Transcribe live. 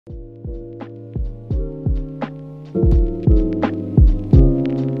We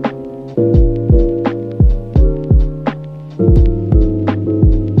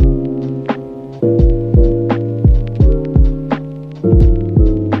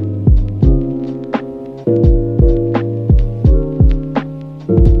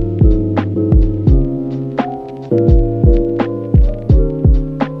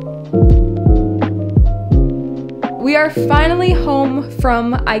are finally home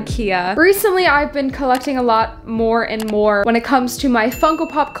from Ikea. Recently, I've been collecting a lot more and more when it comes to my Funko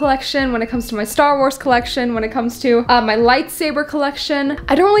Pop collection, when it comes to my Star Wars collection, when it comes to my lightsaber collection.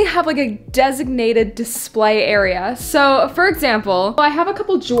 I don't really have like a designated display area. So for example, I have a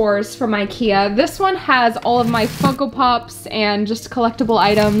couple drawers from Ikea. This one has all of my Funko Pops and just collectible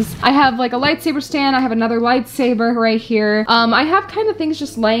items. I have like a lightsaber stand. I have another lightsaber right here. I have kind of things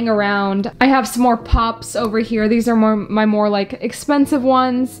just laying around. I have some more Pops over here. These are my more like expensive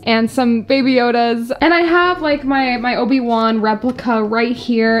ones, and some Baby Yodas. And I have like my Obi-Wan replica right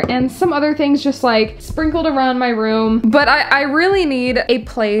here, and some other things just like sprinkled around my room. But I really need a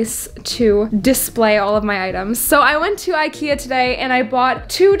place to display all of my items. So I went to Ikea today and I bought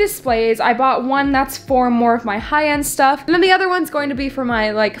two displays. I bought one that's for more of my high-end stuff, and then the other one's going to be for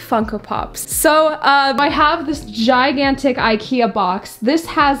my like Funko Pops. So I have this gigantic Ikea box. This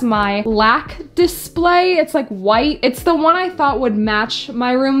has my black display. It's like white. It's the one I thought would match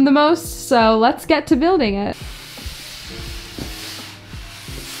my room the most, so let's get to building it.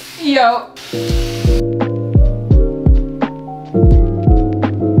 Yo.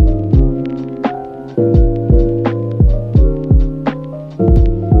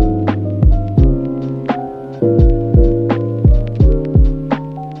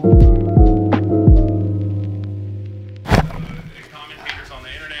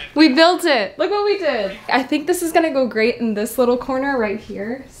 We built it! Look what we did! I think this is gonna go great in this little corner right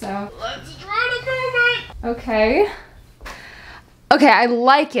here, so let's try to build it! Okay. Okay, I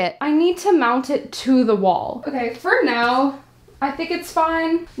like it. I need to mount it to the wall. Okay, for now, I think it's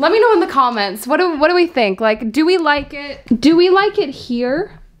fine. Let me know in the comments, what do we think? Like, do we like it? Do we like it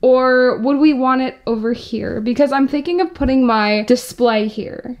here? Or would we want it over here? Because I'm thinking of putting my display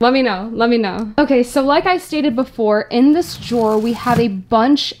here. Let me know, let me know. Okay, so like I stated before, in this drawer we have a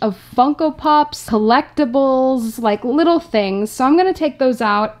bunch of Funko Pops, collectibles, like little things. So I'm gonna take those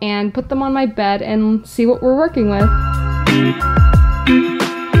out and put them on my bed and see what we're working with.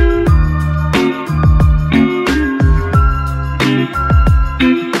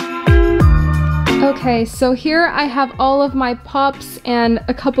 Okay, so here I have all of my Pops and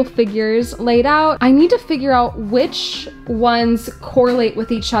a couple figures laid out. I need to figure out which ones correlate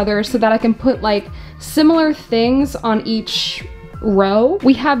with each other so that I can put like similar things on each row.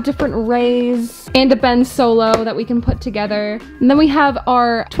 We have different Rays and a Ben Solo that we can put together. And then we have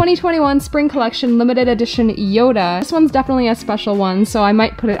our 2021 Spring Collection Limited Edition Yoda. This one's definitely a special one, so I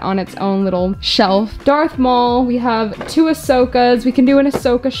might put it on its own little shelf. Darth Maul, we have two Ahsokas. We can do an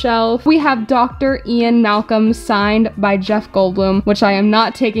Ahsoka shelf. We have Dr. Ian Malcolm signed by Jeff Goldblum, which I am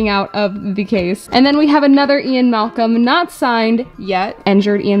not taking out of the case. And then we have another Ian Malcolm, not signed yet,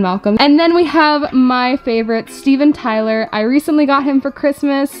 injured Ian Malcolm. And then we have my favorite, Steven Tyler. I recently got him for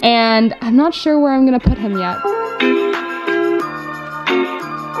Christmas, and I'm not sure where I'm gonna put him yet.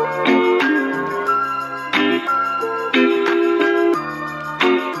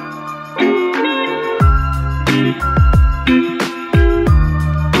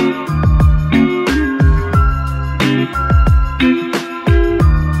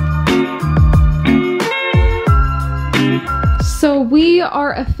 So we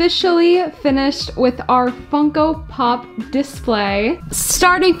are officially finished with our Funko Pop display.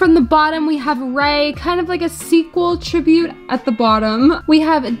 Starting from the bottom, we have Rey, kind of like a sequel tribute at the bottom. We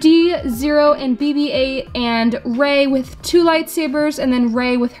have D0 and BB-8 and Rey with two lightsabers, and then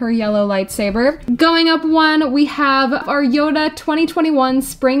Rey with her yellow lightsaber. Going up one, we have our Yoda 2021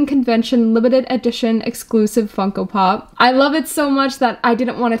 Spring Convention Limited Edition exclusive Funko Pop. I love it so much that I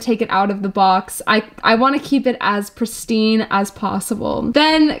didn't want to take it out of the box. I want to keep it as pristine as possible.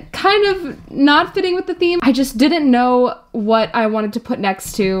 Then, kind of not fitting with the theme, I just didn't know what I wanted to put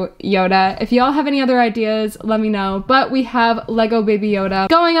next to Yoda. If y'all have any other ideas, let me know. But we have Lego Baby Yoda.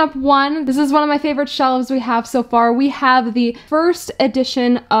 Going up one, this is one of my favorite shelves we have so far. We have the first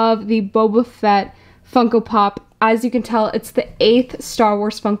edition of the Boba Fett Funko Pop. As you can tell, it's the 8th Star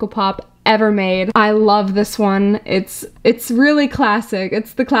Wars Funko Pop ever made. I love this one. It's really classic.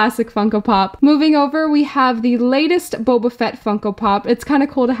 It's the classic Funko Pop. Moving over, we have the latest Boba Fett Funko Pop. It's kind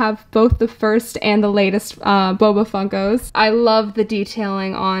of cool to have both the first and the latest Boba Funkos. I love the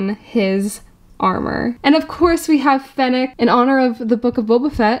detailing on his armor. And of course we have Fennec in honor of the Book of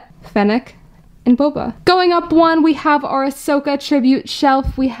Boba Fett. Fennec and Boba. Going up one, we have our Ahsoka tribute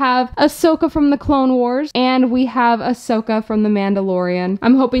shelf. We have Ahsoka from the Clone Wars, and we have Ahsoka from the Mandalorian.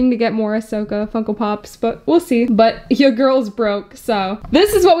 I'm hoping to get more Ahsoka Funko Pops, but we'll see. But your girl's broke, so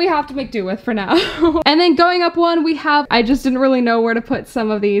this is what we have to make do with for now. And then going up one, we have, I just didn't really know where to put some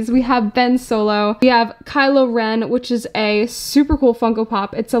of these. We have Ben Solo. We have Kylo Ren, which is a super cool Funko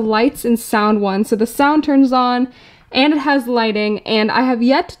Pop. It's a lights and sound one, so the sound turns on, and it has lighting, and I have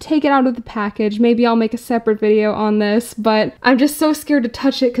yet to take it out of the package. Maybe I'll make a separate video on this, but I'm just so scared to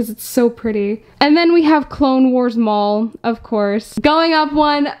touch it because it's so pretty. And then we have Clone Wars Maul, of course. Going up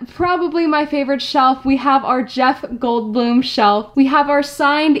one, probably my favorite shelf, we have our Jeff Goldblum shelf. We have our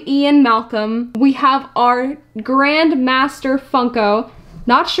signed Ian Malcolm. We have our Grand Master Funko.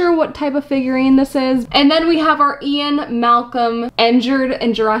 Not sure what type of figurine this is. And then we have our Ian Malcolm injured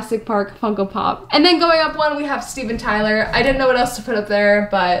in Jurassic Park Funko Pop. And then going up one, we have Steven Tyler. I didn't know what else to put up there,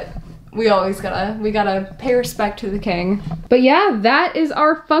 but we gotta pay respect to the king. But yeah, that is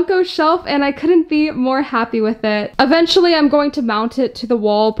our Funko shelf, and I couldn't be more happy with it. Eventually, I'm going to mount it to the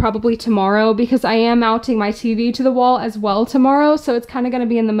wall probably tomorrow, because I am mounting my TV to the wall as well tomorrow, so it's kind of gonna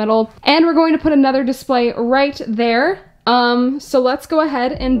be in the middle. And we're going to put another display right there. So let's go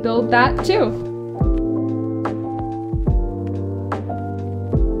ahead and build that too.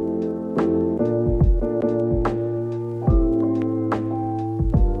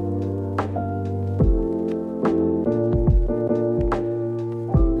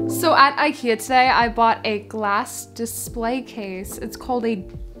 So at Ikea today, I bought a glass display case. It's called a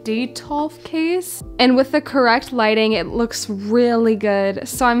Detolf case. And with the correct lighting, it looks really good.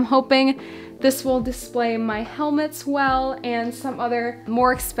 So I'm hoping this will display my helmets well and some other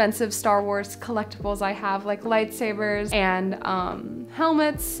more expensive Star Wars collectibles I have, like lightsabers and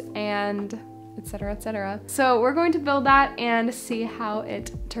helmets and etc, etc. So we're going to build that and see how it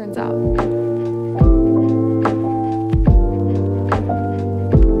turns out.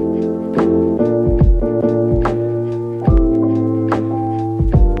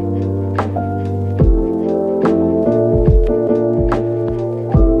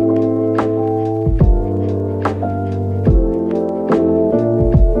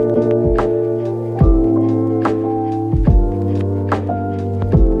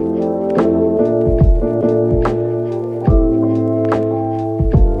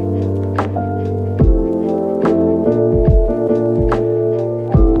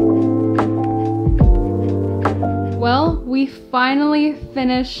 We finally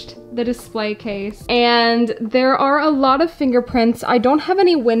finished the display case, and there are a lot of fingerprints. I don't have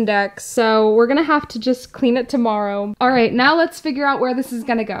any Windex, so we're gonna have to just clean it tomorrow. All right, now let's figure out where this is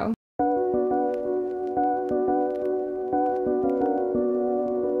gonna go.